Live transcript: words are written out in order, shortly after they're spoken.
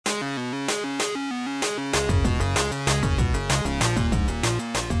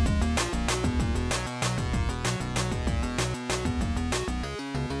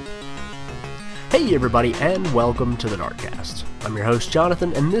Hey everybody, and welcome to the Darkcast. I'm your host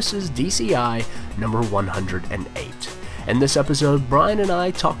Jonathan, and this is DCI number 108. In this episode, Brian and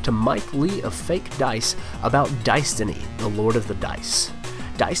I talk to Mike Lee of Fake Dice about Dicestiny, the Lord of the Dice.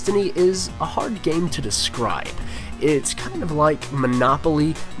 Dicestiny is a hard game to describe. It's kind of like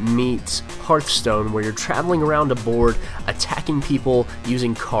Monopoly meets Hearthstone, where you're traveling around a board, attacking people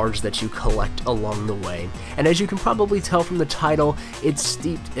using cards that you collect along the way. And as you can probably tell from the title, it's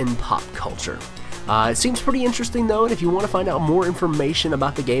steeped in pop culture. It seems pretty interesting though, and if you want to find out more information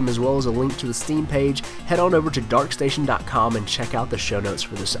about the game as well as a link to the Steam page, head on over to darkstation.com and check out the show notes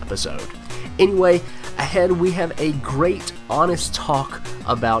for this episode. Anyway, ahead we have a great, honest talk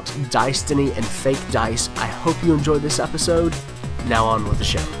about Dicestiny and Fake Dice. I hope you enjoyed this episode. Now on with the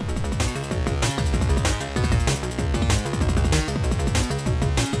show.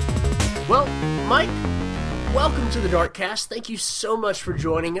 Well, Mike, welcome to the Darkcast. Thank you so much for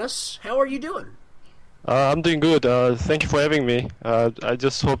joining us. How are you doing? I'm doing good. Thank you for having me. I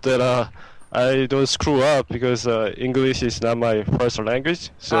just hope that I don't screw up because English is not my first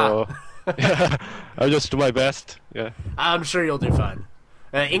language. So yeah, I'll just do my best. Yeah. I'm sure you'll do fine.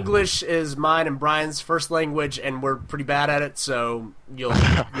 English is mine and Brian's first language, and we're pretty bad at it, so you'll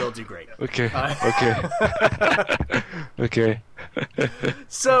do great. Okay. Okay.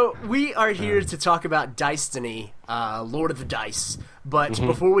 So we are here to talk about Dicestiny, Lord of the Dice. But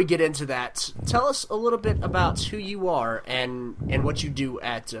before we get into that, tell us a little bit about who you are and what you do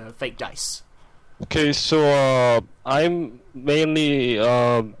at Fake Dice. Okay, so I'm mainly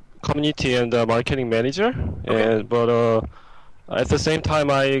community and marketing manager, Okay. but at the same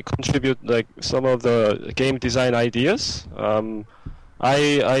time I contribute like some of the game design ideas.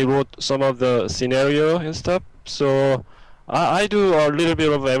 I wrote some of the scenario and stuff, so I do a little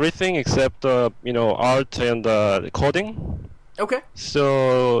bit of everything except art and coding. Okay.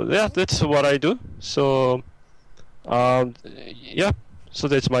 So yeah, that's what I do. So yeah, so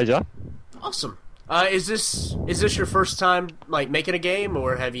that's my job. Awesome. Is this your first time like making a game,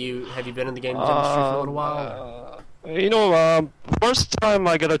 or have you been in the game industry for a little while? First time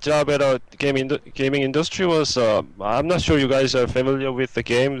I got a job at a gaming industry was I'm not sure you guys are familiar with the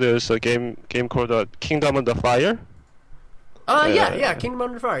game. There's a game called Kingdom Under Fire. Yeah, Kingdom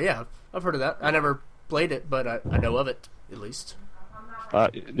Under Fire. Yeah, I've heard of that. I never played it, but I know of it at least.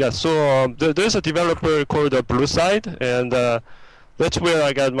 Yeah, so there's a developer called Blue Side, and that's where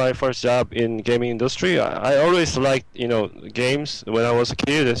I got my first job in gaming industry. I always liked games when I was a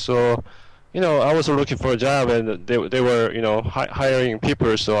kid, so I was looking for a job, and they were hiring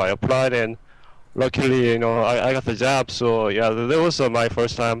people, so I applied, and luckily I got the job. So yeah, that was my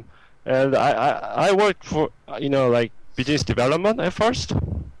first time, and I worked for like business development at first,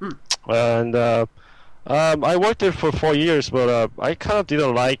 and I worked there for 4 years, but I kind of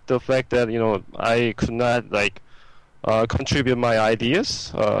didn't like the fact that I could not like contribute my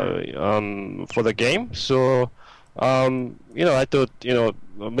ideas for the game. So I thought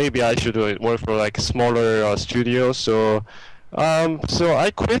maybe I should work for like smaller studios. So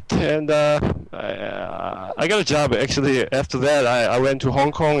I quit, and I got a job actually. After that, I went to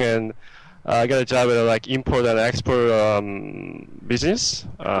Hong Kong, and I got a job at like import and export business,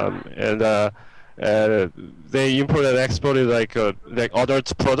 and they import and exported like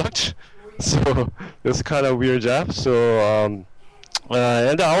adult products. So it was kind of weird job. So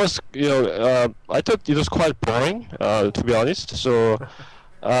and I was I thought it was quite boring, to be honest. So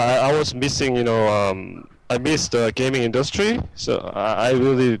I was missing I missed the gaming industry. So I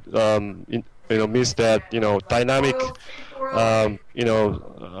really miss that dynamic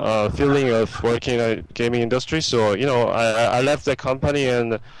feeling of working in a gaming industry. So I left the company,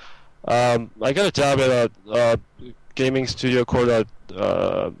 and I got a job at a gaming studio called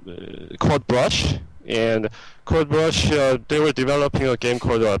Codebrush, and Codebrush they were developing a game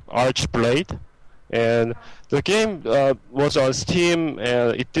called Archblade, and the game was on Steam,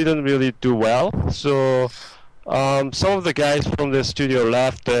 and it didn't really do well. So some of the guys from the studio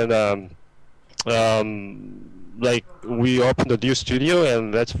left, and like we opened a new studio,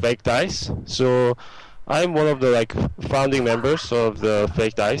 and that's Fake Dice. So I'm one of the like founding members of the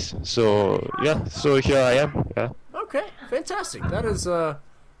Fake Dice. So yeah, so here I am. Yeah. Okay, fantastic. That's a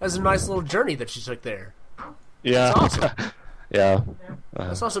nice little journey that you took there. Yeah. That's awesome. Yeah.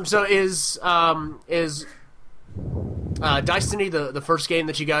 That's awesome. So is Dicestiny the first game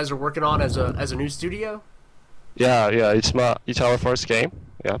that you guys are working on as a new studio? Yeah. It's our first game.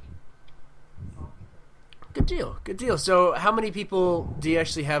 Yeah. Good deal. So how many people do you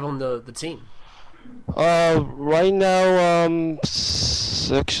actually have on the team? Right now,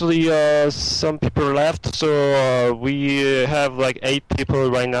 actually, some people left, so we have like 8 people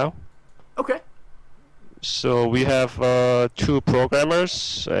right now. Okay. So we have 2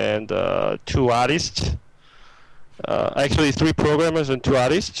 programmers and 2 artists. Actually, 3 programmers and 2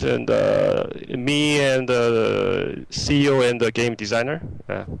 artists, and me and the CEO and the game designer.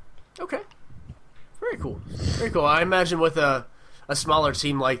 Yeah. Okay. Very cool. Very cool. I imagine with a smaller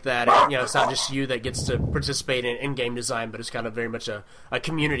team like that, it's not just you that gets to participate in game design, but it's kind of very much a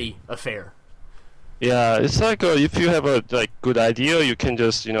community affair. Yeah, it's like if you have a good idea, you can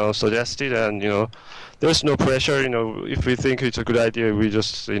just suggest it, and there's no pressure. If we think it's a good idea, we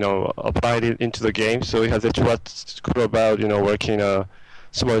just apply it into the game. So yeah, that's what's cool about working in a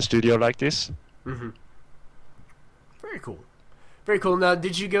small studio like this. Mm-hmm. Very cool. Very cool. Now,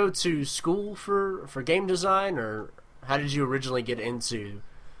 did you go to school for game design, or how did you originally get into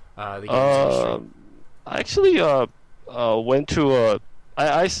the games industry? I actually went to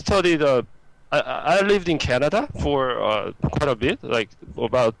I studied I lived in Canada for quite a bit, like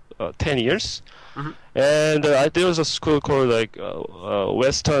about 10 years. Mm-hmm. And there was a school called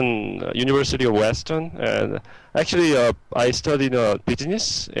Western University of Western, and actually I studied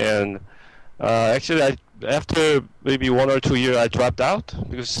business, and actually after maybe 1 or 2 years I dropped out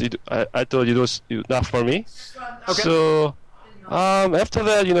because I thought it was not for me. Okay. So after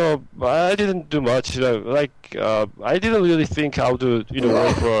that, I didn't do much. I didn't really think how to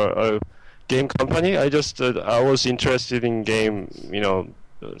work for a game company. I just I was interested in game,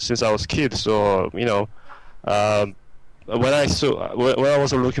 since I was a kid. So when I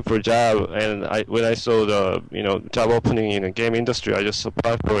was looking for a job, and when I saw the job opening in the game industry, I just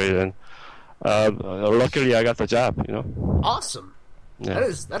applied for it, and luckily I got the job. Awesome.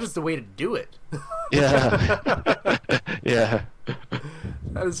 Yeah. That is the way to do it. Yeah. Yeah.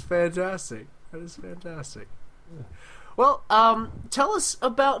 That is fantastic. That is fantastic. Well, tell us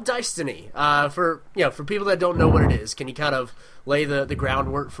about Diceny. For people that don't know what it is, can you kind of lay the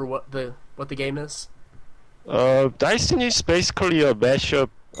groundwork for what the game is? Diceny is basically a mashup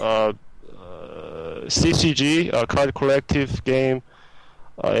CCG, a card collective game,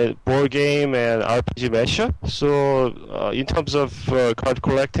 board game, and RPG mashup. So in terms of card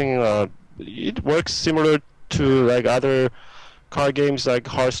collecting, it works similar to other card games like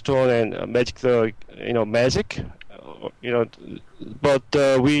Hearthstone and Magic Magic. But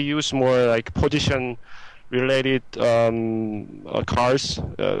we use more position related cards.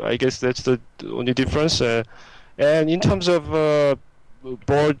 I guess that's the only difference. And in terms of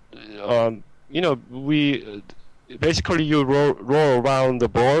board, we basically you roll around the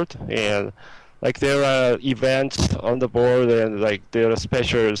board, and there are events on the board, and there are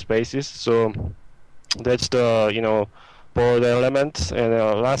special spaces. So that's the board element. And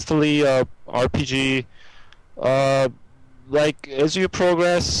lastly, RPG. As you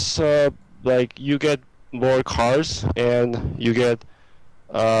progress, you get more cards, and you get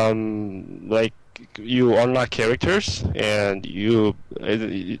you unlock characters, and the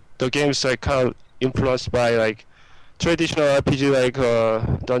game's kind of influenced by traditional RPG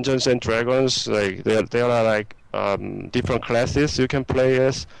Dungeons and Dragons. There are different classes you can play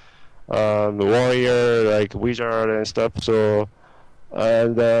as, warrior, wizard and stuff. So.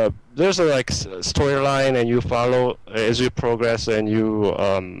 And there's a storyline, and you follow as you progress, and you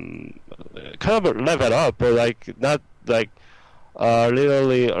kind of level up, but not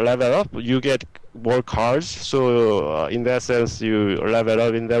literally level up. You get more cards, so in that sense you level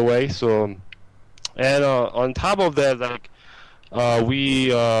up in that way. So, and on top of that,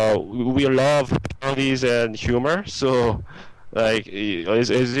 we love parodies and humor. So. As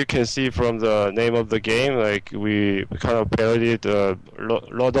you can see from the name of the game, we kind of parodied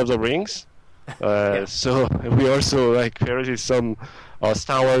Lord of the Rings. Yeah. So we also parodied some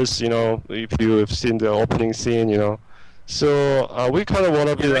Star Wars. If you have seen the opening scene, So we kind of want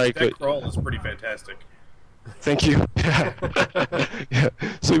to be that crawl is pretty fantastic. Thank you. Yeah.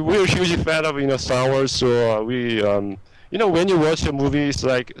 So we're a huge fan of Star Wars. So we when you watch a movie, it's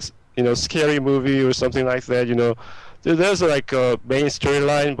scary movie or something like that. There's a main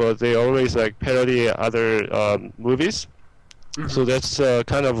storyline, but they always parody other movies. Mm-hmm. So that's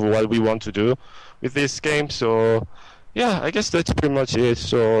kind of what we want to do with this game. So yeah, I guess that's pretty much it.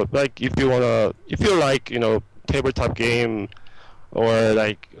 So if you like tabletop game or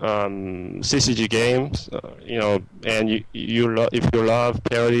CCG games, and if you love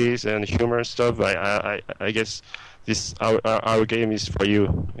parodies and humor and stuff, I guess this our game is for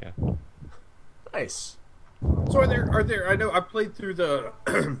you. Yeah. Nice. So are there? I know I played through the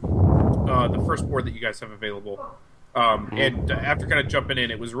the first board that you guys have available, and after kind of jumping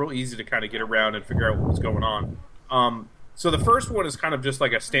in, it was real easy to kind of get around and figure out what was going on. So the first one is kind of just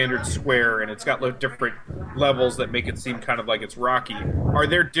like a standard square, and it's got different levels that make it seem kind of like it's rocky. Are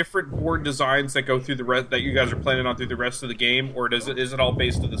there different board designs that go through the rest that you guys are planning on through the rest of the game, or is it all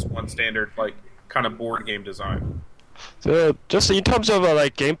based on this one standard like kind of board game design? So just in terms of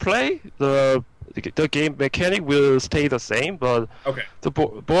like gameplay, the game mechanic will stay the same, but Okay. the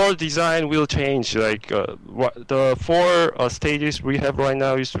board design will change. Like the four stages we have right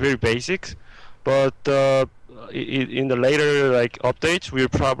now is very basic, but in the later like updates, we'll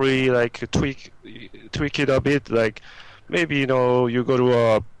probably like tweak it a bit. Like maybe you go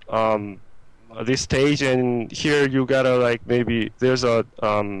to this stage, and here you gotta like maybe there's a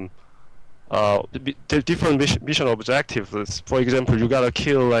different mission objectives. For example, you gotta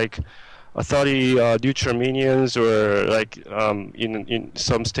kill like 30 neutral minions, or like in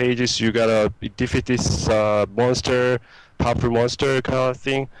some stages you gotta defeat this powerful monster kind of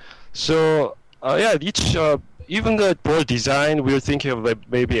thing. So yeah, each even the board design, we're thinking of like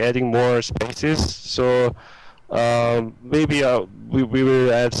maybe adding more spaces. So maybe we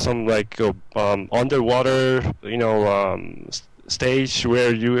will add some like underwater stage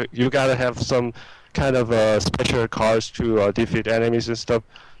where you gotta have some kind of special cards to defeat enemies and stuff.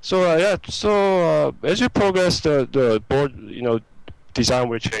 So yeah, so as you progress, the board design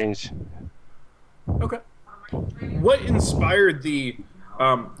will change. Okay. What inspired the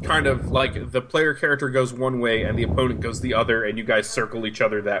kind of like the player character goes one way and the opponent goes the other, and you guys circle each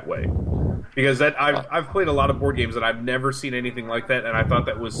other that way? Because I've played a lot of board games and I've never seen anything like that, and I thought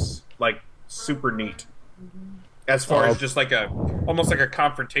that was like super neat. As far as just like almost like a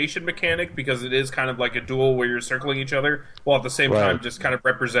confrontation mechanic, because it is kind of like a duel where you're circling each other, while at the same time just kind of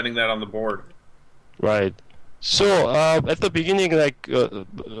representing that on the board. Right. So at the beginning, like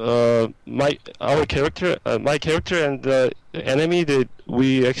my character and the enemy, they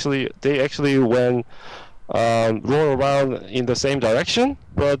actually went roll around in the same direction.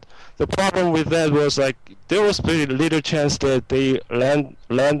 But the problem with that was like there was very little chance that they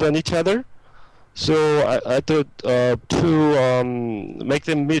land on each other. So I thought to make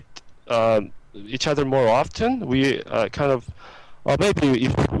them meet each other more often, we kind of maybe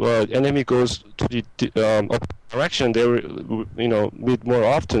if enemy goes to the opposite direction, they will meet more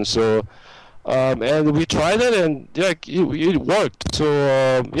often. So and we tried it, and yeah, it worked.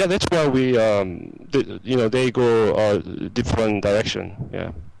 So yeah, that's why we they go different direction.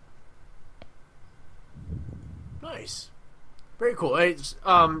 Yeah. Nice. Very cool.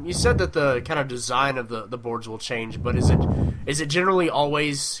 You said that the kind of design of the boards will change, but is it generally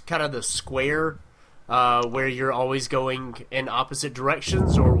always kind of the square where you're always going in opposite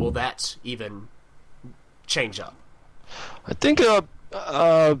directions, or will that even change up? I think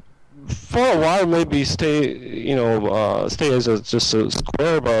for a while maybe stay as just a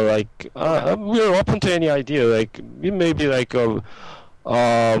square, but like we're open to any idea. Like it may be like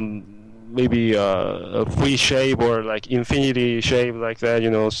maybe a free shape or like infinity shape like that,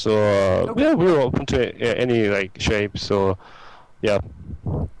 so Okay. yeah, we're open to any like shape, so yeah.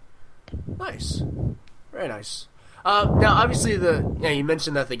 Nice. Very nice. Now, obviously, you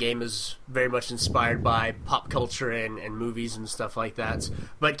mentioned that the game is very much inspired by pop culture and movies and stuff like that.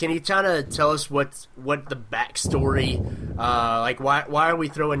 But can you kind of tell us what the backstory, like why are we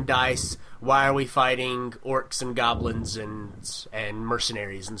throwing dice? Why are we fighting orcs and goblins and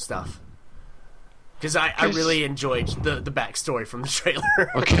mercenaries and stuff? Because I really enjoyed the backstory from the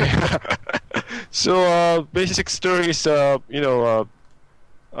trailer. Okay. So basic story is the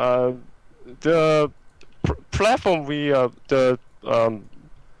platform the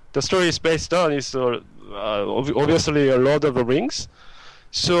story is based on is obviously a Lord of the Rings.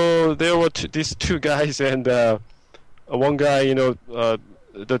 So there were these two guys, and one guy, the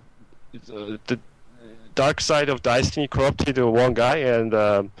dark side of destiny corrupted one guy,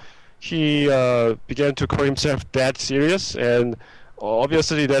 and he began to call himself Dead Serious, and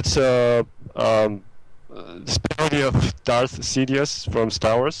obviously that's the parody of Darth Sidious from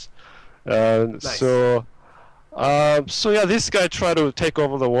Star Wars. Nice. So yeah, this guy tried to take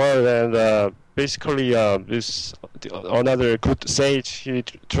over the world, and basically this another good sage. He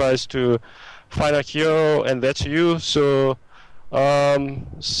tries to find a hero, and that's you. So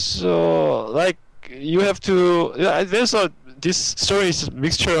like you have to. This story is a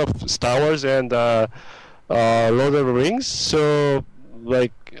mixture of Star Wars and Lord of the Rings. So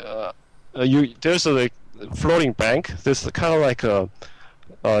like there's a like floating bank. There's kind of like a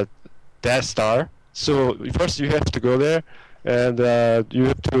Death Star. So first you have to go there, and you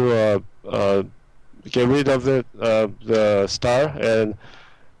have to get rid of the star, and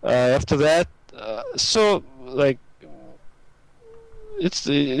after that, so like it's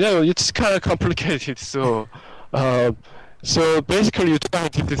it's kind of complicated. So So basically, you try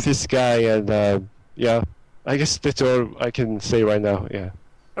to defeat this guy, and yeah, I guess that's all I can say right now. Yeah.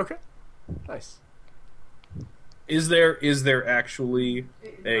 Okay. Nice. Is there actually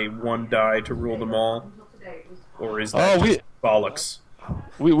a one die to rule them all, or is that Oh, just bollocks?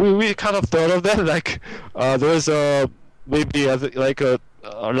 we kind of thought of that. Like, there's maybe like a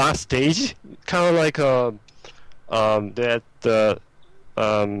last stage, kind of like that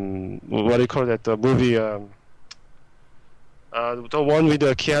what do you call that? The movie the one with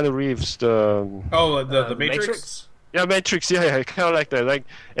the Keanu Reeves. Oh, the Matrix? Yeah, Matrix. Yeah, kind of like that. Like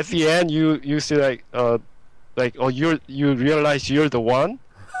at the end, you see like oh you realize you're the one,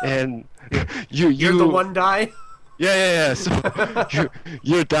 and You're the one die. Yeah. So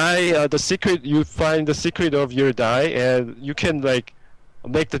your die, the secret, you find the secret of your die, and you can like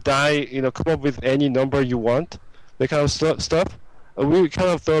make the die, come up with any number you want, that kind of stuff. We kind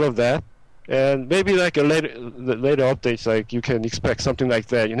of thought of that, and maybe like later updates, like you can expect something like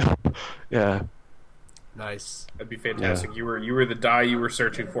that, Yeah. Nice. That'd be fantastic. Yeah. You were the die you were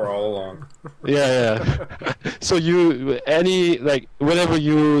searching for all along. Yeah. So whenever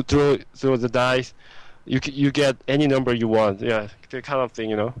you throw the dice, you get any number you want. Yeah, the kind of thing,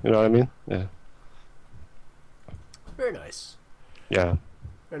 You know what I mean? Yeah. Very nice. Yeah.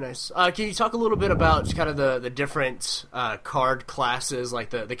 Very nice. Can you talk a little bit about kind of the different card classes, like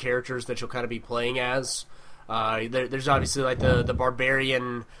the characters that you'll kind of be playing as? There's obviously like the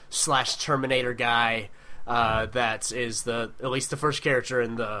barbarian / Terminator guy. That is at least the first character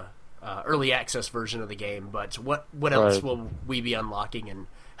in the early access version of the game. But what else will we be unlocking, and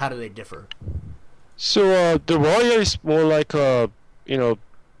how do they differ? So the warrior is more like head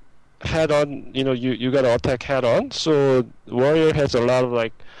on. You gotta attack head on. So warrior has a lot of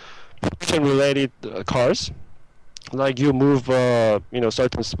like action related cards, like you move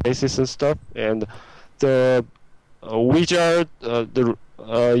certain spaces and stuff. And the wizard,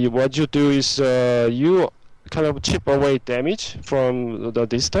 what you do is you kind of chip away damage from the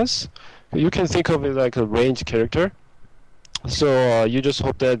distance. You can think of it like a ranged character. So you just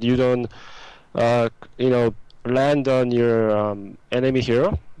hope that you don't land on your enemy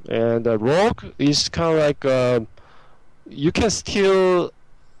hero. And rogue is kind of like you can steal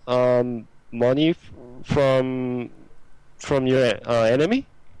money from your enemy.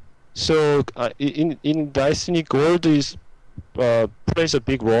 So in Destiny, gold plays a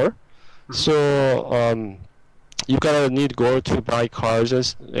big role. So you gotta need gold to buy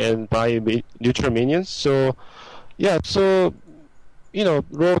cards and buy neutral minions. So yeah, so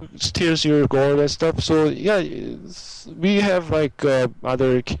rogue steals your gold and stuff. So yeah, we have like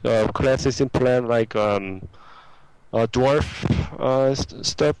other classes in plan, like dwarf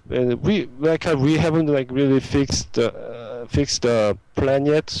stuff, and we haven't like really fixed the plan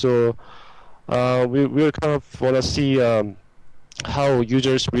yet. So we kind of wanna see how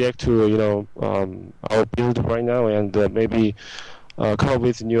users react to our build right now, and maybe come up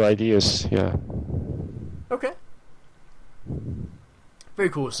with new ideas. Yeah. Okay. Very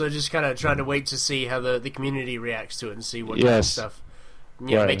cool. So just kind of trying to wait to see how the community reacts to it and see what kind of stuff.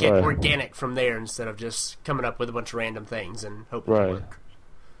 Make it organic from there instead of just coming up with a bunch of random things and hoping to work.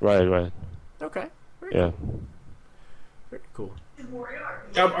 Right. Okay. Yeah. Very cool.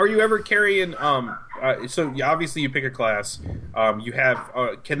 Are you ever carrying? So obviously you pick a class. You have.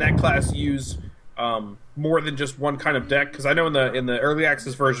 Can that class use more than just one kind of deck? Because I know in the early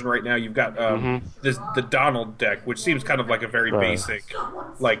access version right now you've got the Donald deck, which seems kind of like a very basic.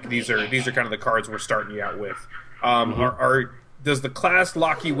 Like these are kind of the cards we're starting you out with. Does the class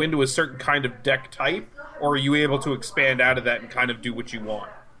lock you into a certain kind of deck type, or are you able to expand out of that and kind of do what you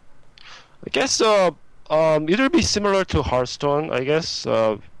want? I guess it'll be similar to Hearthstone. I guess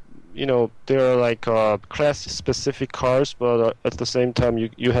there are like class-specific cards, but at the same time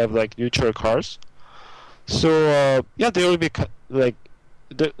you have like neutral cards. So there will be like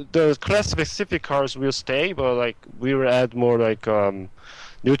the class-specific cards will stay, but like we will add more like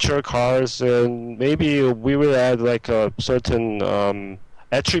neutral cards, and maybe we will add like a certain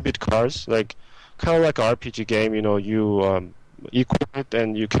attribute cards, like kind of like an RPG game. You equip it,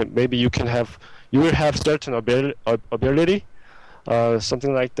 and you will have certain ability,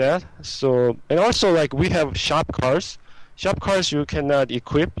 something like that. So, and also like we have shop cards. Shop cards you cannot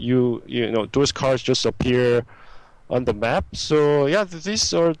equip. Those cards just appear on the map. So yeah,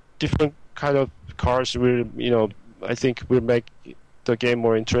 these are different kind of cards. I think will make the game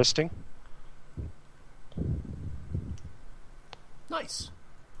more interesting. Nice.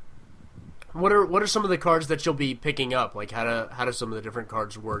 What are some of the cards that you'll be picking up? Like how do some of the different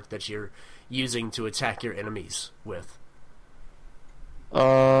cards work that you're using to attack your enemies with?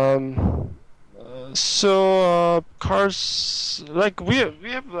 So cars, like we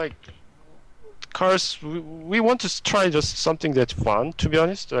have like cars. We want to try just something that's fun. To be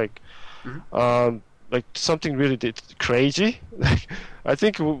honest, like something really crazy. Like I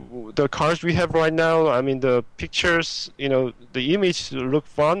think the cars we have right now. I mean, the pictures, the image look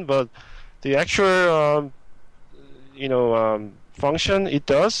fun, but the actual, function it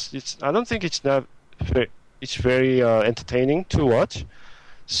does. I don't think it's not. It's very entertaining to watch.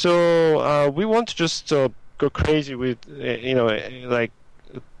 So we want to just go crazy with like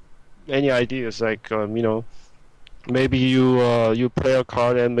any ideas. Like maybe you play a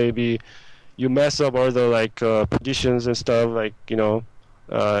card and maybe you mess up all the like positions and stuff. Like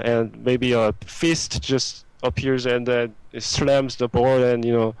and maybe a fist just appears and then it slams the board and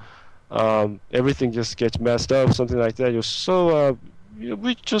everything just gets messed up, something like that. So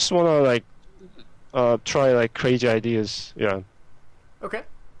we just want to like try like crazy ideas. Yeah. Okay.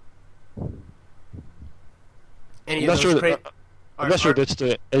 I'm not sure that's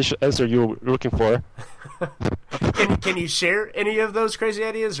the answer you're looking for. Can you share any of those crazy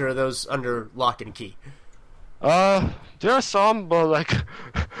ideas, or are those under lock and key? There are some, but like,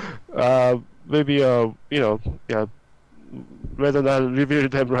 maybe yeah, rather not reveal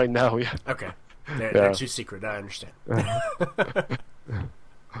them right now. Yeah. Okay. They're too secret. I understand.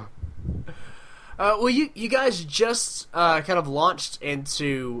 Well, you guys just kind of launched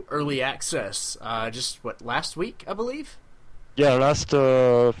into early access just, last week, I believe? Yeah, last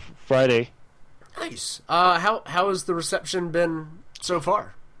Friday. Nice. How has the reception been so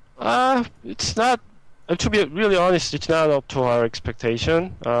far? It's not, to be really honest, it's not up to our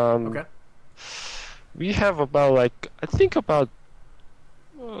expectation. Okay. We have about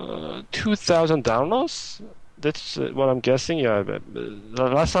 2,000 downloads. That's what I'm guessing. Yeah, the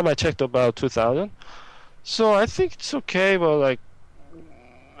last time I checked, about 2,000. So I think it's okay, but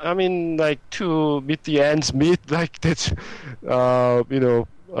to meet the ends meet, that's a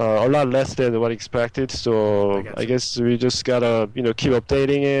lot less than what expected. So I guess we just gotta keep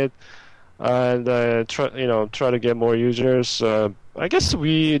updating it and try to get more users. I guess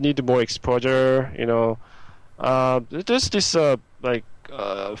we need more exposure. There's this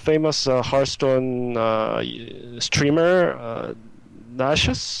famous Hearthstone streamer,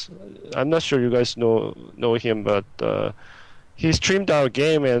 Nashus. I'm not sure you guys know him, but he streamed our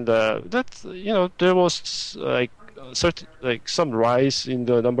game, and there was some rise in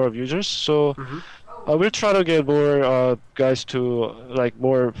the number of users. So we'll try to get more guys to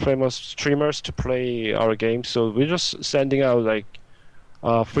more famous streamers to play our game. So we're just sending out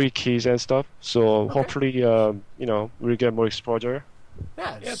free keys and stuff. So hopefully we'll get more exposure.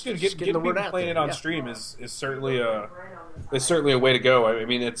 Yeah, it's good. Getting people playing it on stream is certainly a way to go. I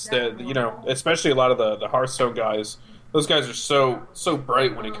mean, it's especially a lot of the Hearthstone guys. Those guys are so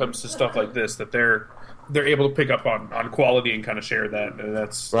bright when it comes to stuff like this that they're able to pick up on quality and kind of share that, and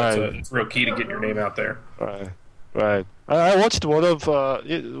that's a real key to getting your name out there. Right. I watched one of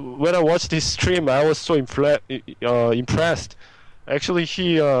when I watched this stream, I was so impressed. Actually,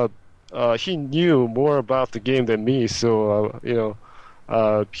 he knew more about the game than me, so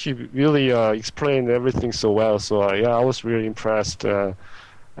he really explained everything so well. So I was really impressed.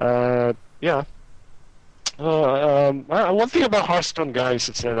 One thing about Hearthstone, guys,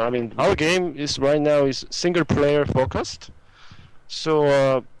 is that our game is right now single player focused.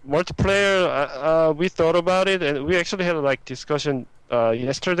 So multiplayer, we thought about it, and we actually had a discussion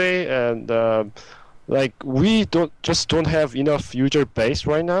yesterday, and we don't have enough user base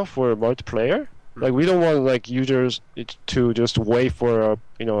right now for multiplayer. We don't want users to just wait for a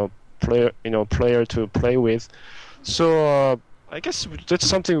player to play with. So I guess that's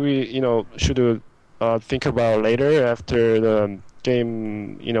something we should think about later after the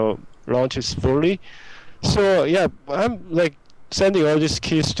game launches fully. So yeah, I'm sending all these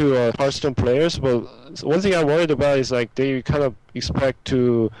keys to Hearthstone players, but one thing I'm worried about is they kind of expect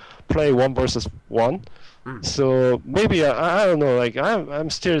to play 1 versus 1. So maybe I don't know. I'm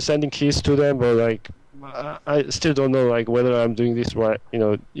still sending keys to them, but I still don't know whether I'm doing this right.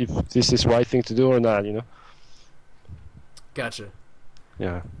 If this is the right thing to do or not. Gotcha.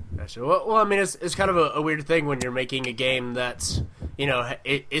 Yeah. Gotcha. Well, I mean, it's kind of a weird thing when you're making a game that's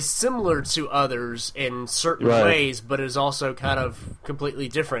it is similar to others in certain ways, but is also kind of completely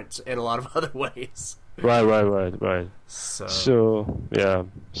different in a lot of other ways. Right. So yeah.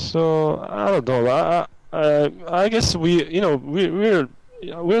 So I don't know. I guess we're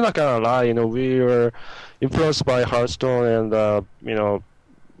not gonna lie. We were influenced by Hearthstone and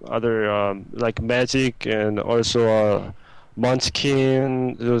other Magic and also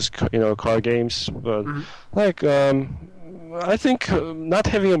Munchkin, those card games. But I think not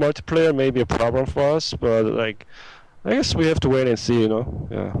having a multiplayer may be a problem for us, but like, I guess we have to wait and see,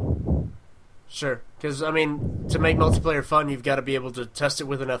 Yeah. Sure, because I mean, to make multiplayer fun, you've got to be able to test it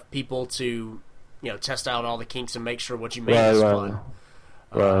with enough people to, test out all the kinks and make sure what you made is fun.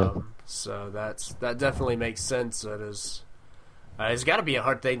 Right. So that definitely makes sense. That is, it's got to be a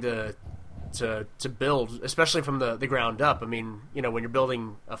hard thing to build, especially from the ground up. I mean, when you're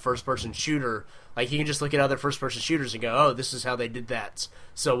building a first-person shooter, like you can just look at other first-person shooters and go, "Oh, this is how they did that,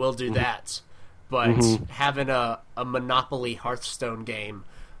 so we'll do that." But having a Monopoly Hearthstone game,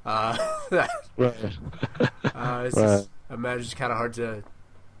 Right. it's just, I imagine it's kind of hard to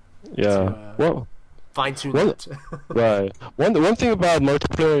fine tune that. Right. One thing about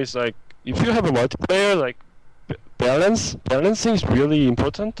multiplayer is like if you have a multiplayer, like balancing is really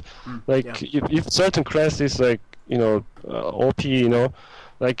important. If certain class is like OP,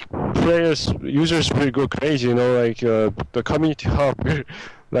 like users will go crazy. The community hub will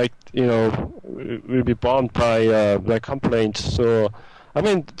will be bombed by like complaints. So I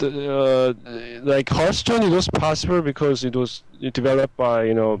mean, like Hearthstone, it was possible because it was developed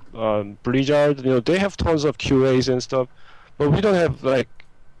by Blizzard. They have tons of QAs and stuff, but we don't have like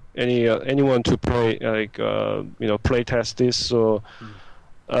anyone to play play test this. So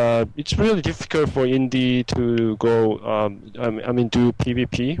it's really difficult for indie to go. Do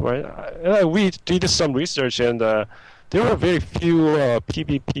PvP, right? We did some research, and there were very few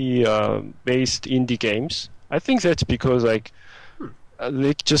PvP based indie games. I think that's because they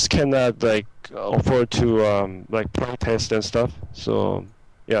just cannot afford to play test and stuff. So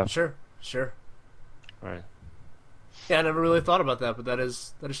yeah. Sure. Right. Yeah, I never really thought about that, but that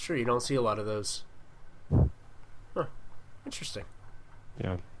is true. You don't see a lot of those. Huh. Interesting.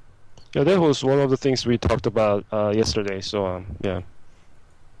 Yeah. Yeah, that was one of the things we talked about yesterday. So yeah.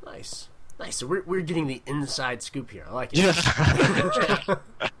 Nice. So we're getting the inside scoop here. I like it. Yeah.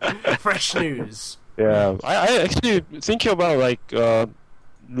 Fresh news. Yeah, I actually thinking about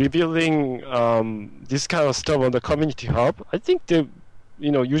revealing this kind of stuff on the community hub. I think the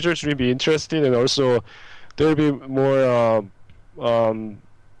users will be interested, and also there will be more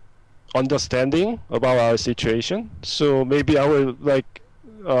understanding about our situation. So maybe I will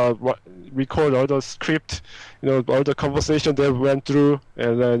record all the script, all the conversation that we went through,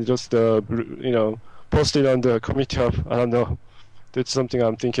 and then just post it on the community hub. I don't know. That's something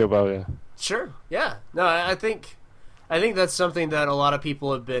I'm thinking about. Yeah. Sure. Yeah. No, I think that's something that a lot of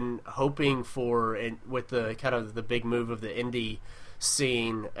people have been hoping for, with the kind of the big move of the indie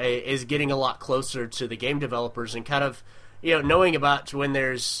scene, is getting a lot closer to the game developers and kind of knowing about when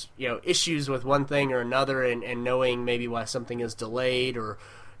there's issues with one thing or another, and knowing maybe why something is delayed, or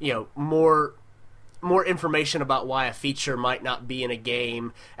more information about why a feature might not be in a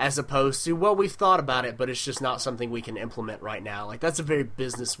game, as opposed to, well, we've thought about it, but it's just not something we can implement right now. Like, that's a very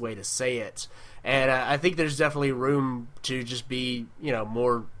business way to say it. And I think there's definitely room to just be,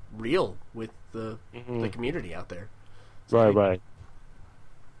 more real with the community out there. So right.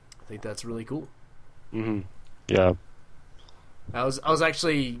 I think that's really cool. Yeah. I was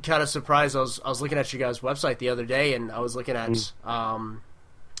actually kind of surprised. I was looking at your guys' website the other day, and I was looking at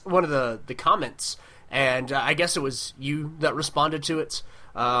one of the comments, and I guess it was you that responded to it.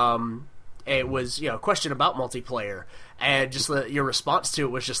 It was a question about multiplayer, and just your response to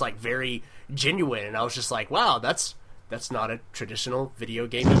it was just very genuine, and I was just like, wow, that's not a traditional video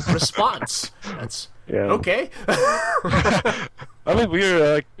gaming response. That's okay. I mean,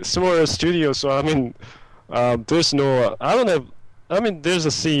 we're a smaller studio, so I mean, there's no. There's a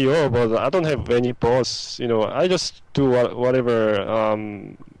CEO, but I don't have any boss. I just do whatever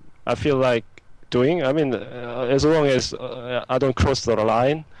I feel like doing. I mean, as long as I don't cross the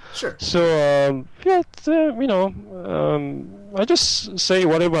line. Sure. So I just say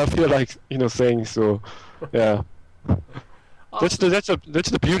whatever I feel like saying. So yeah. Awesome.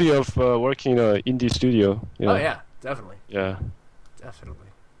 That's the beauty of working in an indie studio. Oh yeah, definitely. Yeah. Definitely.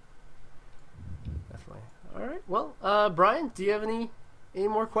 All right. Well, Brian, do you have any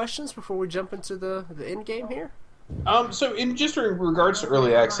more questions before we jump into the end game here? So in regards to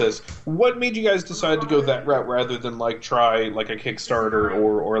early access, what made you guys decide to go that route rather than try a Kickstarter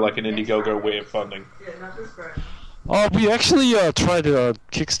or an Indiegogo way of funding? We actually tried a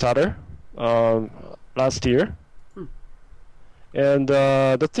Kickstarter last year, and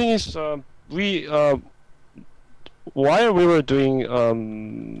the thing is, we while we were doing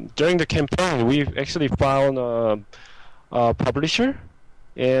during the campaign, we actually found a publisher,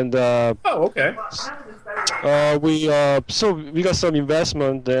 and okay. We got some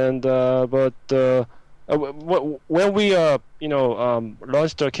investment, and but when we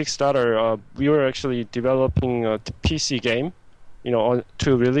launched the Kickstarter, we were actually developing a PC game,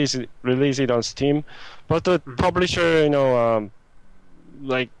 to release it on Steam, but the publisher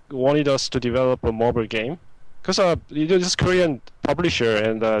like wanted us to develop a mobile game, because this is Korean publisher,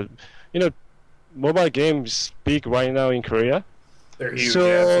 and mobile games big right now in Korea. They're huge.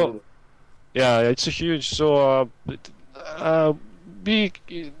 So yeah, it's huge. So we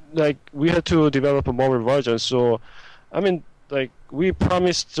had to develop a mobile version. So we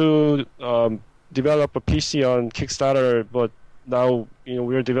promised to develop a PC on Kickstarter, but now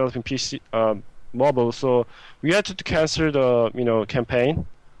we're developing PC mobile. So we had to cancel the campaign.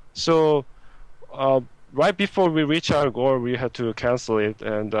 So right before we reach our goal, we had to cancel it.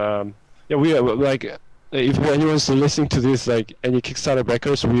 And we if anyone's listening to this, like any Kickstarter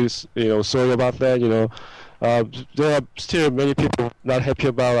backers, we sorry about that. There are still many people not happy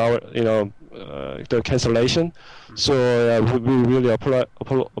about our the cancellation. So we really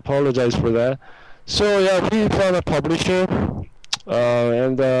apologize for that. So we found a publisher,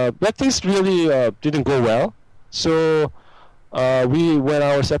 but things really didn't go well. So we went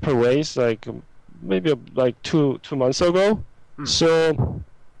our separate ways, like maybe like two months ago. So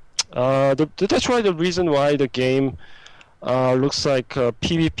that's why the reason why the game looks like a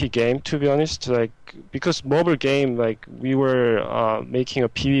PvP game, to be honest. Like, because mobile game, like we were making a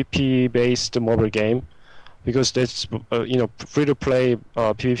PvP based mobile game, because that's free to play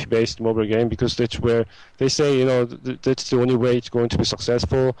PvP based mobile game, because that's where they say that's the only way it's going to be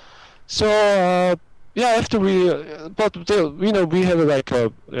successful. So after we had like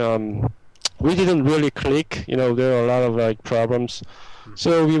we didn't really click. There are a lot of like problems.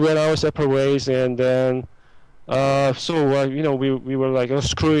 So we went our separate ways, and then we were like, oh,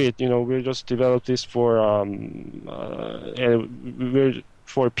 screw it, we'll just develop this for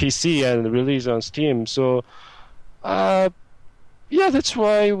for PC and release on Steam. So that's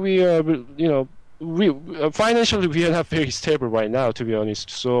why we we financially we are not very stable right now, to be honest.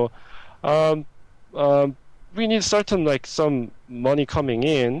 So we need certain like some money coming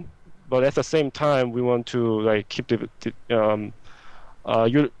in, but at the same time we want to like keep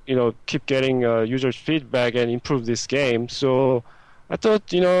keep getting users' feedback and improve this game. So I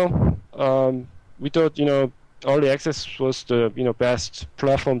thought, we thought, early access was the best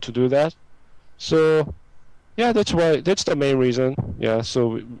platform to do that. So that's the main reason.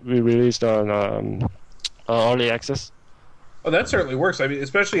 So we released on early access. Oh, that certainly works. I mean,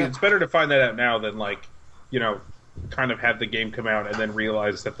 especially it's better to find that out now than like, kind of have the game come out and then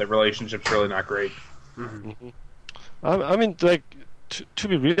realize that the relationship's really not great. Mm-hmm. I mean, like, to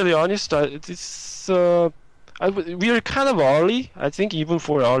be really honest, we are kind of early, I think, even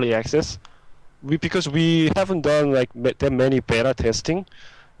for early access, because we haven't done like that many beta testing,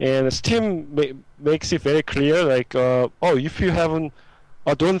 and Steam makes it very clear, like, if you haven't,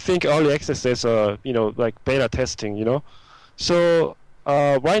 don't think early access is like beta testing, So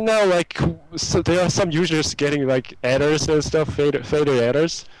right now, like, so there are some users getting like errors and stuff, fatal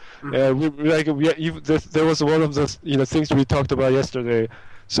errors. There was one of the things we talked about yesterday.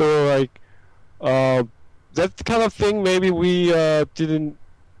 So like that kind of thing, maybe we didn't.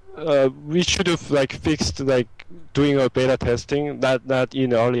 We should have like fixed, like doing a beta testing, not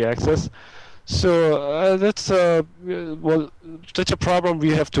in early access. So that's a problem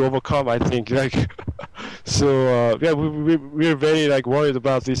we have to overcome, I think. Like, so we're very like worried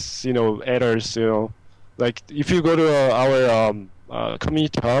about this, errors. Like if you go to our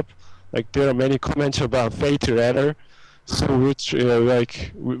community hub, like there are many comments about fatal error. So which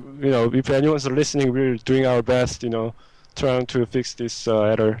if anyone's listening, we're doing our best, trying to fix this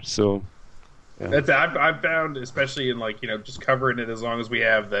error. So that's I've found, especially in like just covering it as long as we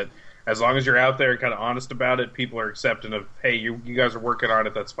have, that as long as you're out there and kind of honest about it, people are accepting of, hey, you guys are working on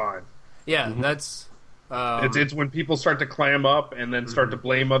it, that's fine. Yeah, that's it's when people start to clam up and then start to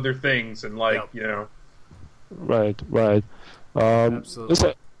blame other things and like Right. Absolutely.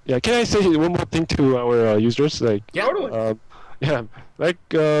 So, can I say one more thing to our users? Like, totally. Like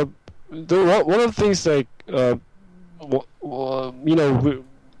one of the things, like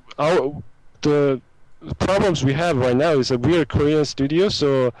the problems we have right now is that we are a Korean studio.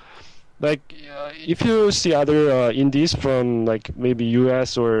 So like if you see other indies from like maybe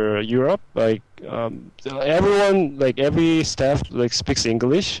US or Europe, like everyone, like every staff like speaks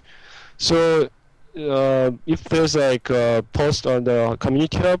English. So if there's like a post on the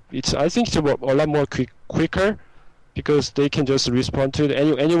community hub, I think it's a lot more quicker, because they can just respond to it.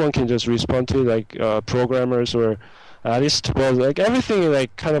 Anyone can just respond to it, like programmers or artists. But like everything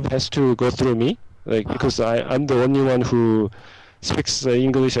like kind of has to go through me, like, because I'm the only one who speaks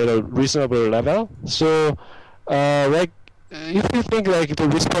English at a reasonable level. So, like, if you think like the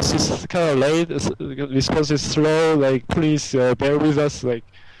response is kind of late, response is slow, like please bear with us, like,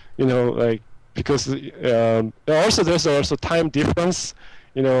 like because also there's also time difference,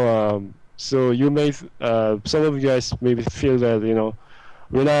 so you may some of you guys maybe feel that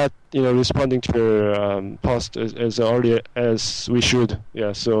we're not responding to your post as early as we should.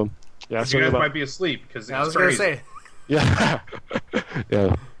 Yeah, so yeah, you guys might be asleep because I was gonna say. Yeah,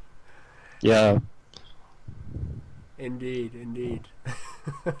 yeah. Indeed.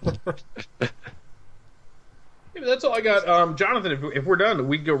 Yeah, that's all I got. Jonathan, if we're done,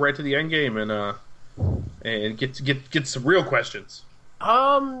 we can go right to the end game and get some real questions.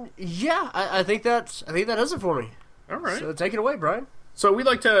 Yeah, I think that does it for me. All right. So take it away, Brian. So we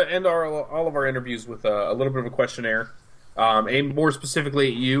like to end all of our interviews with a little bit of a questionnaire, aimed more specifically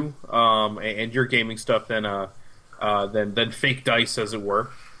at you and your gaming stuff than fake dice, as it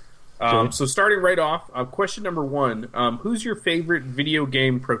were. So starting right off, question number 1: who's your favorite video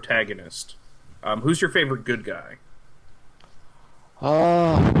game protagonist? Who's your favorite good guy?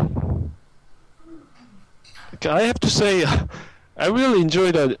 I have to say, I really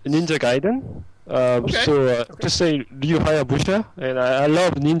enjoyed Ninja Gaiden. Just say Ryu Hayabusa, and I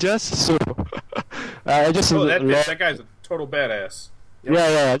love ninjas, so I just that guy's a total badass.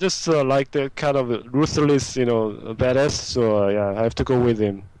 Yeah, I just like the kind of ruthless, badass. So I have to go with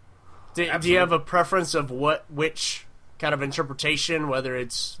him. Do you have a preference of which kind of interpretation, whether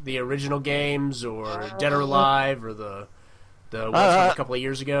it's the original games or Dead or Alive or the one from a couple of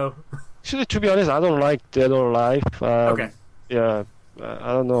years ago? Actually, to be honest, I don't like Dead or Alive. Okay. Yeah,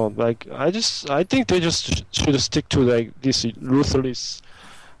 I don't know. Like, I think they just should stick to like this ruthless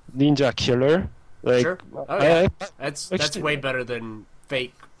ninja killer. Like, sure. Oh, yeah. That's way better than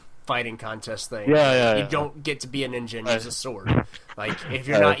fake fighting contest thing. Yeah. You don't get to be a ninja and use a sword. Like, if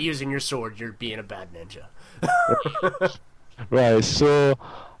you're not using your sword, you're being a bad ninja. Right. So,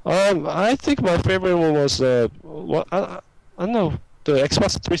 I think my favorite one was what I don't know, the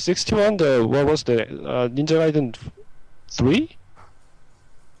Xbox 360 one. What was the Ninja Gaiden 3?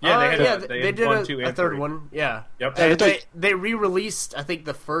 Yeah, they did a third one. Yeah. Yep. And they re-released, I think,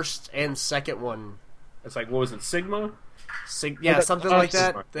 the first and second one. It's like, what was it, Sigma? Something like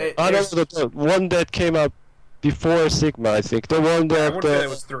that. The one that came out before Sigma, I think. The one that I want to say that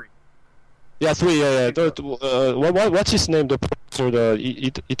was 3. Yeah, 3. Yeah. What's his name? The professor,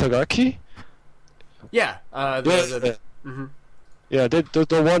 Itagaki. Yeah. Mm-hmm. Yeah,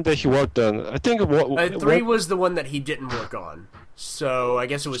 the one that he worked on. I think 3 was the one that he didn't work on. So I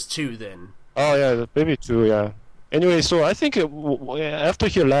guess it was 2 then. Oh yeah, maybe 2. Yeah. Anyway, so I think after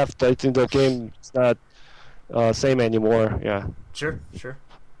he left, I think the game is not same anymore. Yeah. Sure.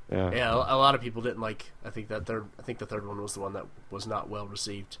 Yeah. A lot of people didn't like. I think the third one was the one that was not well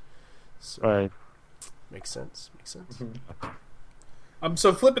received. So, right. Makes sense. Mm-hmm.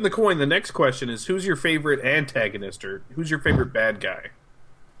 So flipping the coin, the next question is: who's your favorite antagonist, or who's your favorite bad guy?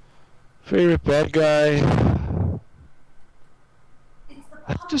 Favorite bad guy.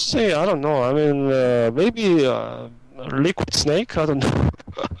 I have to say, I don't know. I mean, maybe Liquid Snake. I don't know.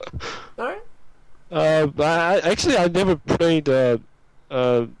 All right. I never played. I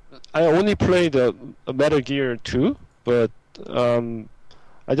only played Metal Gear 2, but I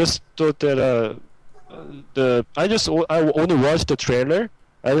just thought that I only watched the trailer.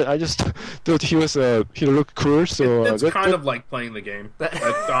 I just thought he looked cool. So it's kind of like playing the game.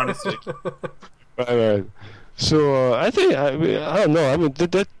 Honestly. Right. So I think I don't know. I mean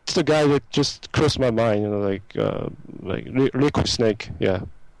that's the guy that just crossed my mind. Like Liquid Snake. Yeah.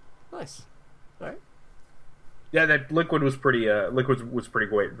 Nice. All right. Yeah, that Liquid was pretty. Liquid was pretty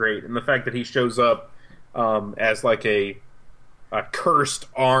great, and the fact that he shows up as like a cursed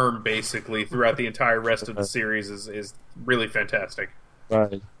arm basically throughout the entire rest of the series is really fantastic.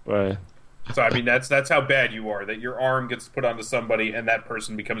 Right. So I mean that's how bad you are. That your arm gets put onto somebody and that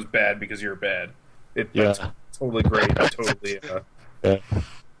person becomes bad because you're bad. That's totally great. Totally. Yeah,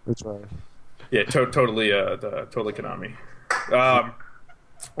 that's right. Yeah, totally Konami.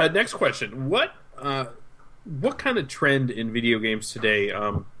 Next question: What kind of trend in video games today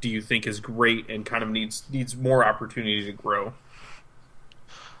do you think is great and kind of needs more opportunity to grow?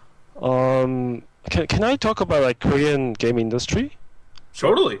 Can I talk about like Korean game industry?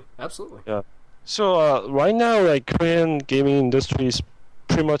 Totally, absolutely. Yeah. So right now, like Korean gaming industry is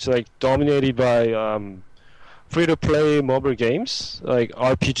pretty much like dominated by free-to-play mobile games, like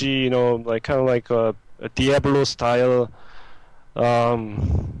RPG, like kind of like a Diablo style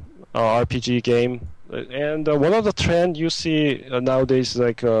RPG game. And one of the trend you see nowadays is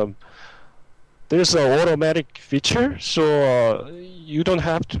like there's an automatic feature, so you don't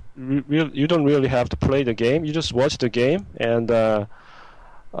have to you don't really have to play the game. You just watch the game, and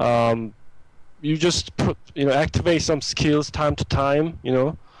you just activate some skills time to time,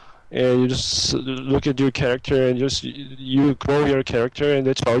 and you just look at your character and just you grow your character, and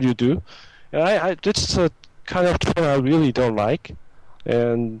that's all you do. And I that's a kind of trend I really don't like,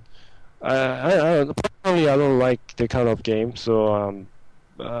 and personally I don't like that kind of game. So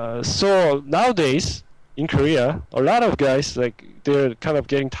so nowadays in Korea, a lot of guys they're kind of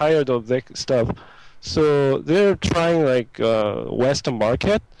getting tired of that stuff, so they're trying Western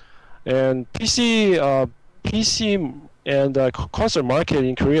market and PC and console market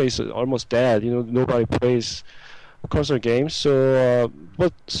in Korea is almost dead. Nobody plays console games. So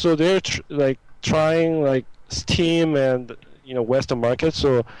so they're trying Steam and Western market.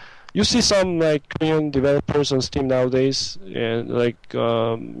 So you see some Korean developers on Steam nowadays, and with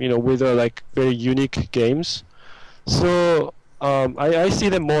very unique games. So I see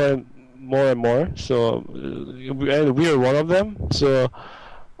them more and more. So and we are one of them. So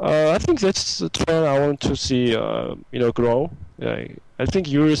I think that's the trend I want to see grow. I think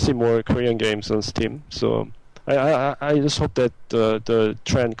you will see more Korean games on Steam. So I just hope that the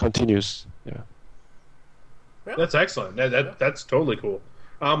trend continues. Yeah. That's excellent. That's totally cool.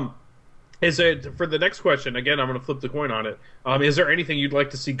 Is it for the next question? Again, I'm going to flip the coin on it. Is there anything you'd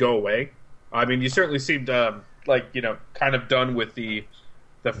like to see go away? I mean, you certainly seemed kind of done with the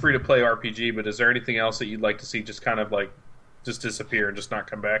free to play RPG. But is there anything else that you'd like to see just kind of just disappear and just not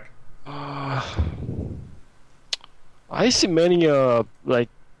come back? I see many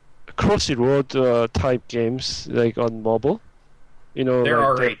Crossy Road type games on mobile. There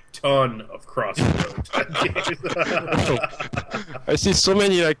are a ton of Crossy Road type games. I see so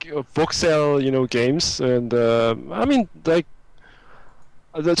many voxel games, and I mean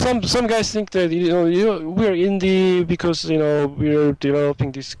some guys think that we're indie because we're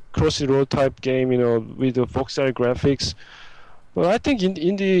developing this Crossy Road type game with the voxel graphics. Well, I think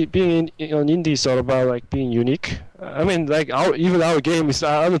being on indie is all about being unique. I mean, even our game is,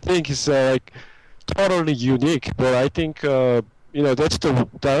 I don't think it's totally unique, but I think that's the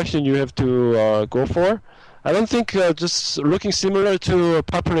direction you have to go for. I don't think just looking similar to a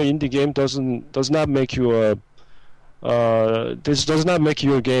popular indie game does not make you this does not make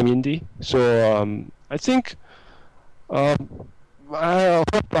your game indie. So I think. I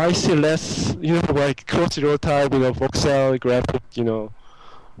hope I see less, Crossy Road type, voxel graphic, in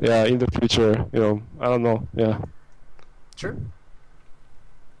the future, I don't know, yeah. Sure.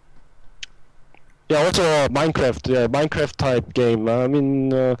 Yeah, also Minecraft, Minecraft type game. I mean,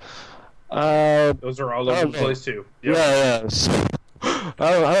 those are all over the place too. Yep. Yeah. So,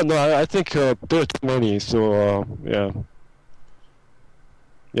 I don't know. I think there are too many. So yeah.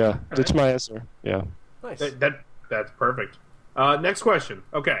 Yeah, that's my answer. Yeah. Nice. That's perfect. Next question.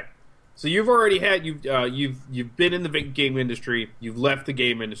 Okay, so you've already had you've been in the game industry. You've left the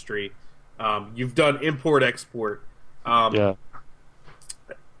game industry. You've done import export. Yeah.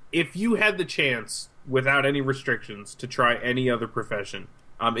 If you had the chance, without any restrictions, to try any other profession,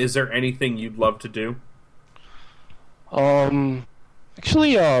 is there anything you'd love to do?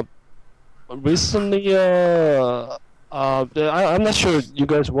 Actually, recently, I'm not sure you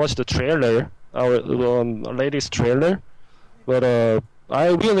guys watched the trailer, our latest trailer. But I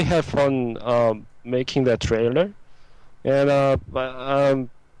really have fun making that trailer, and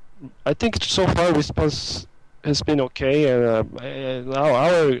I think so far response has been okay, and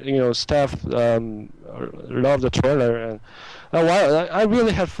our staff love the trailer, and I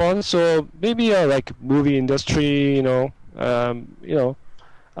really had fun. So maybe movie industry,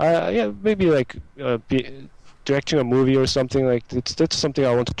 maybe be directing a movie or something that's something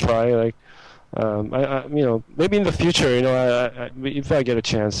I want to try. Maybe in the future, if I get a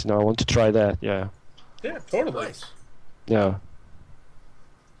chance, I want to try that. Yeah. Yeah, totally. Nice. Yeah.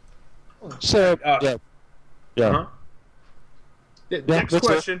 So yeah. Uh-huh. Next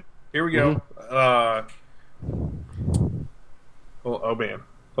question. Here we go. Oh man,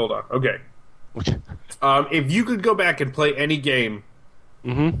 hold on. Okay. If you could go back and play any game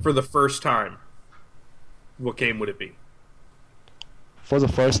for the first time, what game would it be? For the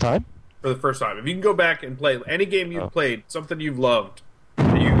first time? For the first time. If you can go back and play any game you've played, something you've loved,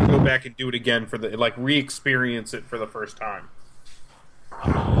 and you can go back and do it again for the re-experience it for the first time.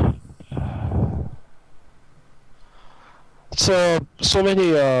 So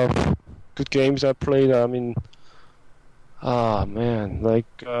many good games I played. I mean, man,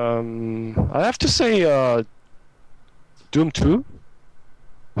 I have to say Doom 2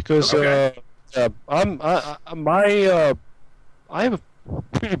 because I have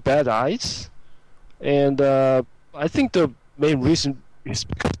pretty bad eyes, and I think the main reason is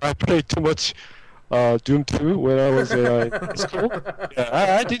because I played too much Doom 2 when I was in school.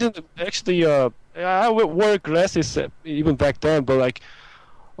 Yeah, I didn't actually. I would wear glasses even back then, but like,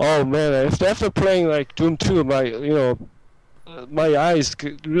 oh man, after playing like Doom 2, my eyes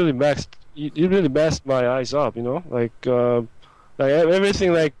really messed. It really messed my eyes up, like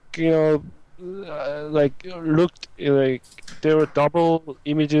everything, like looked like there were double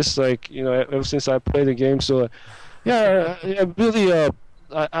images, ever since I played the game. So, yeah, I really,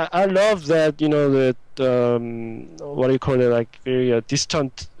 I love that, that what do you call it, like very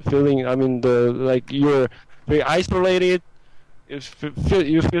distant feeling. I mean, you're very isolated. You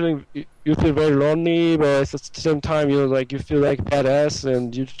feel very lonely, but at the same time you feel like badass,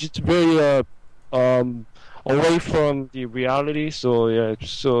 and you just very away from the reality. So yeah,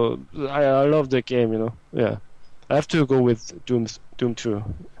 so I love the game. Yeah, I have to go with Doom 2.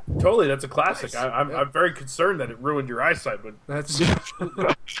 Totally, that's a classic. Nice. I'm very concerned that it ruined your eyesight, but That's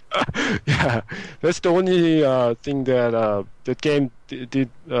Yeah, that's the only thing that that game did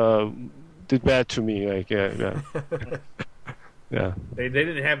bad to me. Like yeah. Yeah. they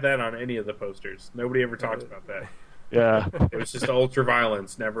didn't have that on any of the posters. Nobody ever talked about that. Yeah. It was just ultra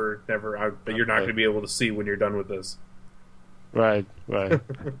violence. Never. But you're not going to be able to see when you're done with this. Right.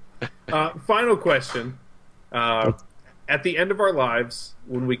 Final question. At the end of our lives,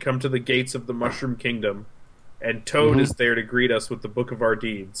 when we come to the gates of the Mushroom Kingdom, and Toad is there to greet us with the Book of Our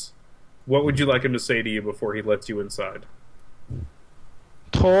Deeds, what would you like him to say to you before he lets you inside?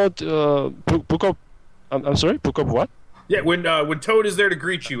 Toad, book of. I'm sorry. Book of what? Yeah, when Toad is there to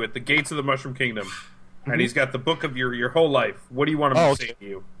greet you at the gates of the Mushroom Kingdom, and he's got the book of your whole life, what do you want him to say to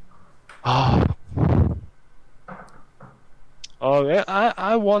you? Yeah,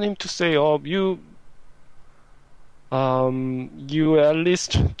 I want him to say, you at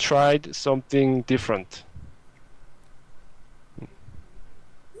least tried something different.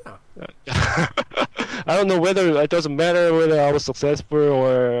 Yeah. I don't know whether it doesn't matter whether I was successful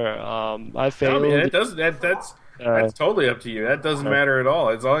or I failed. I mean, it does. That's totally up to you. That doesn't matter at all.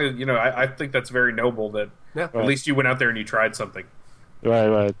 As long as I think that's very noble that at least you went out there and you tried something.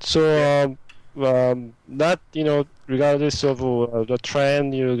 Right. So not regardless of the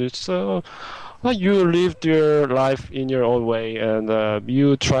trend, you lived your life in your own way, and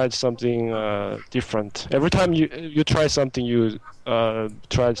you tried something different. Every time you try something, you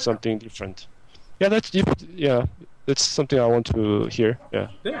tried something different. Yeah, that's something I want to hear. Yeah,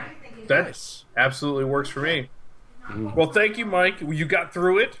 that absolutely works for me. Well, thank you, Mike. You got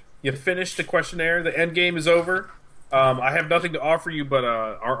through it. You finished the questionnaire. The end game is over. I have nothing to offer you but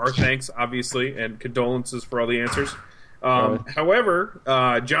our thanks, obviously, and condolences for all the answers. However,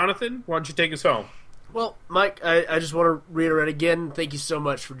 Jonathan, why don't you take us home? Well, Mike, I just want to reiterate again, thank you so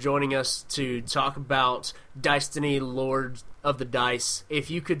much for joining us to talk about Diceny, Lord of the Dice.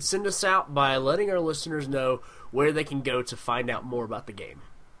 If you could send us out by letting our listeners know where they can go to find out more about the game.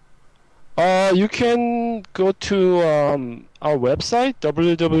 You can go to our website,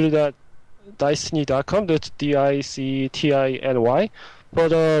 www.diceny.com. That's DICTINY.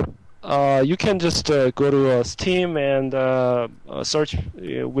 But you can just go to Steam and search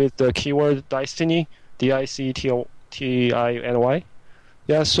with the keyword Diceny, DICTINY.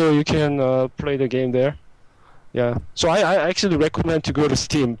 Yeah, so you can play the game there. Yeah, so I actually recommend to go to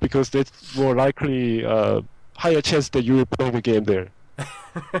Steam because that's more likely higher chance that you will play the game there.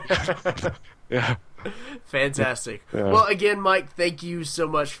 Yeah. Fantastic. Yeah. Well, again, Mike, thank you so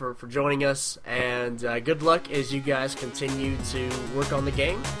much for joining us, and good luck as you guys continue to work on the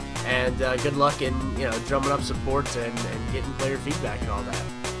game, and good luck in drumming up support and getting player feedback and all that.